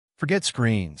Forget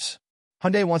screens.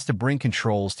 Hyundai wants to bring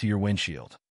controls to your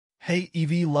windshield. Hey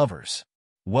EV lovers,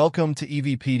 welcome to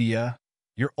EVpedia,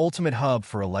 your ultimate hub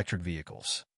for electric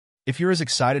vehicles. If you're as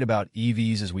excited about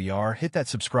EVs as we are, hit that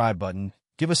subscribe button,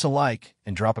 give us a like,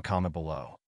 and drop a comment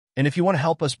below. And if you want to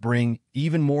help us bring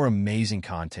even more amazing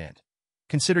content,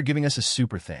 consider giving us a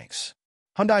super thanks.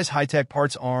 Hyundai's high-tech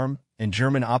parts arm and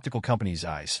German optical company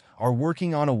Zeiss are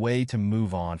working on a way to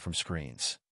move on from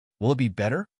screens. Will it be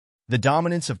better? The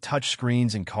dominance of touch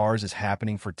screens in cars is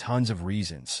happening for tons of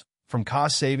reasons, from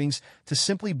cost savings to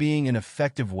simply being an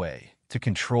effective way to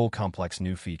control complex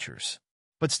new features.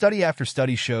 But study after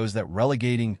study shows that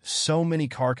relegating so many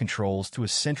car controls to a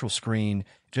central screen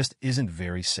just isn't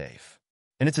very safe.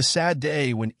 And it's a sad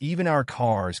day when even our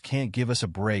cars can't give us a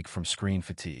break from screen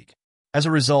fatigue. As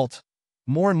a result,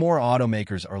 more and more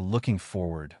automakers are looking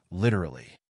forward,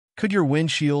 literally. Could your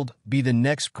windshield be the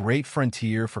next great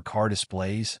frontier for car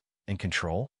displays and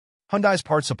control? Hyundai's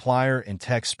parts supplier and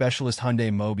tech specialist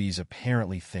Hyundai Mobis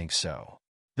apparently think so.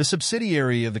 The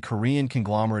subsidiary of the Korean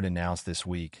conglomerate announced this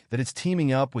week that it's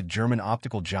teaming up with German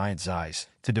optical giant Zeiss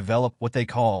to develop what they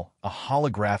call a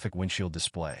holographic windshield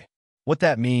display. What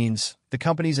that means, the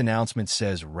company's announcement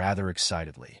says rather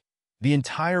excitedly. The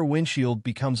entire windshield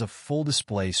becomes a full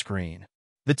display screen.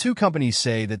 The two companies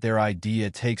say that their idea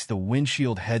takes the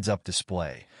windshield heads-up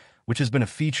display, which has been a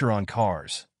feature on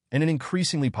cars, and an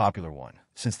increasingly popular one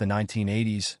since the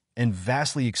 1980s, and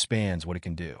vastly expands what it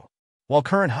can do. While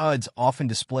current HUDs often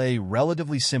display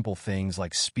relatively simple things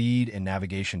like speed and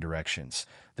navigation directions,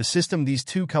 the system these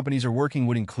two companies are working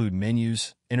would include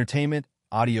menus, entertainment,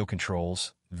 audio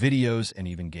controls, videos, and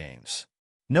even games.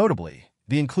 Notably,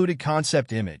 the included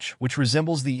concept image, which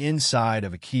resembles the inside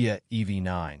of a Kia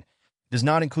EV9, does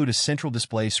not include a central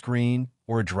display screen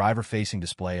or a driver-facing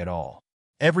display at all.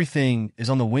 Everything is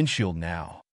on the windshield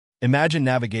now. Imagine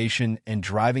navigation and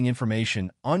driving information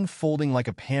unfolding like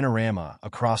a panorama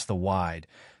across the wide,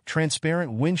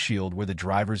 transparent windshield where the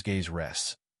driver's gaze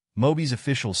rests, Mobi's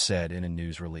officials said in a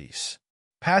news release.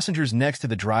 Passengers next to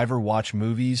the driver watch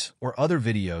movies or other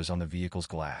videos on the vehicle's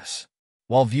glass.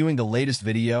 While viewing the latest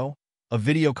video, a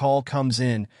video call comes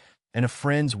in and a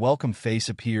friend's welcome face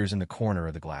appears in the corner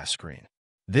of the glass screen.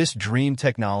 This dream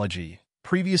technology,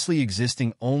 previously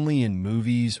existing only in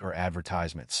movies or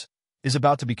advertisements, is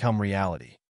about to become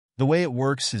reality. The way it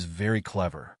works is very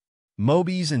clever.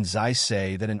 Mobis and Zeiss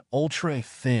say that an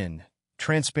ultra-thin,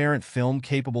 transparent film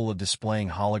capable of displaying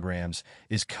holograms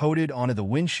is coated onto the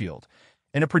windshield,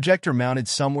 and a projector mounted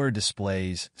somewhere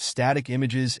displays static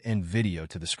images and video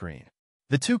to the screen.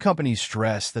 The two companies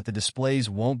stress that the displays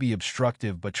won't be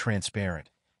obstructive but transparent,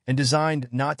 and designed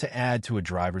not to add to a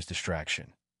driver's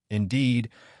distraction. Indeed,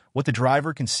 what the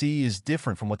driver can see is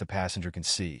different from what the passenger can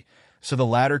see, so the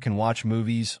latter can watch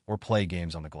movies or play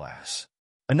games on the glass.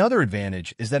 Another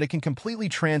advantage is that it can completely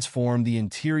transform the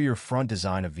interior front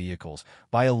design of vehicles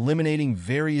by eliminating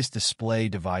various display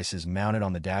devices mounted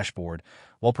on the dashboard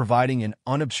while providing an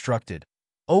unobstructed,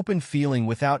 open feeling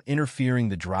without interfering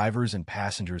the driver's and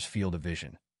passenger's field of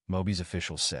vision, Mobi's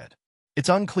officials said. It's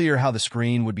unclear how the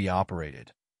screen would be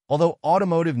operated, although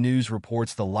Automotive News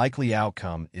reports the likely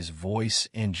outcome is voice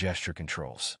and gesture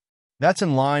controls. That's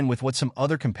in line with what some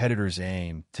other competitors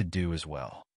aim to do as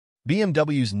well.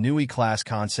 BMW's new E-Class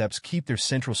concepts keep their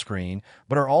central screen,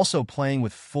 but are also playing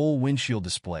with full windshield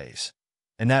displays.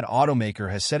 And that automaker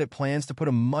has said it plans to put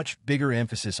a much bigger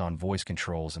emphasis on voice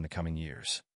controls in the coming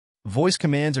years. Voice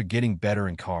commands are getting better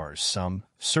in cars, some,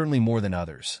 certainly more than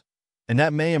others. And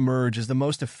that may emerge as the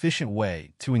most efficient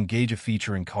way to engage a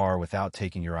feature in car without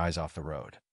taking your eyes off the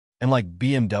road. And like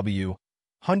BMW,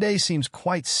 Hyundai seems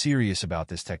quite serious about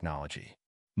this technology.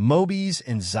 Mobis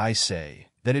and Zeiss say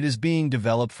that it is being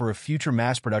developed for a future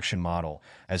mass production model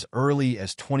as early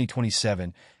as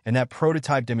 2027 and that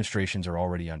prototype demonstrations are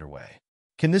already underway.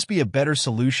 Can this be a better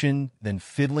solution than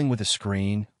fiddling with a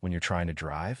screen when you're trying to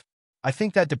drive? I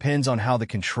think that depends on how the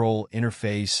control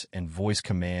interface and voice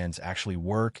commands actually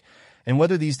work and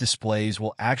whether these displays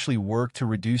will actually work to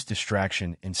reduce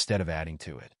distraction instead of adding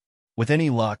to it. With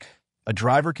any luck, a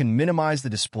driver can minimize the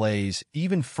displays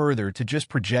even further to just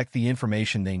project the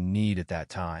information they need at that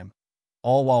time,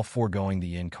 all while foregoing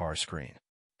the in-car screen.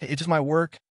 Hey, it just might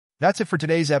work. That's it for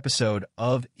today's episode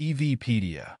of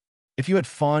EVpedia. If you had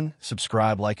fun,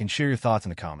 subscribe, like, and share your thoughts in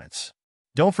the comments.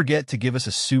 Don't forget to give us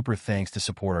a super thanks to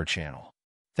support our channel.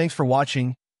 Thanks for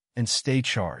watching, and stay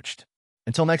charged.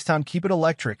 Until next time, keep it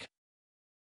electric.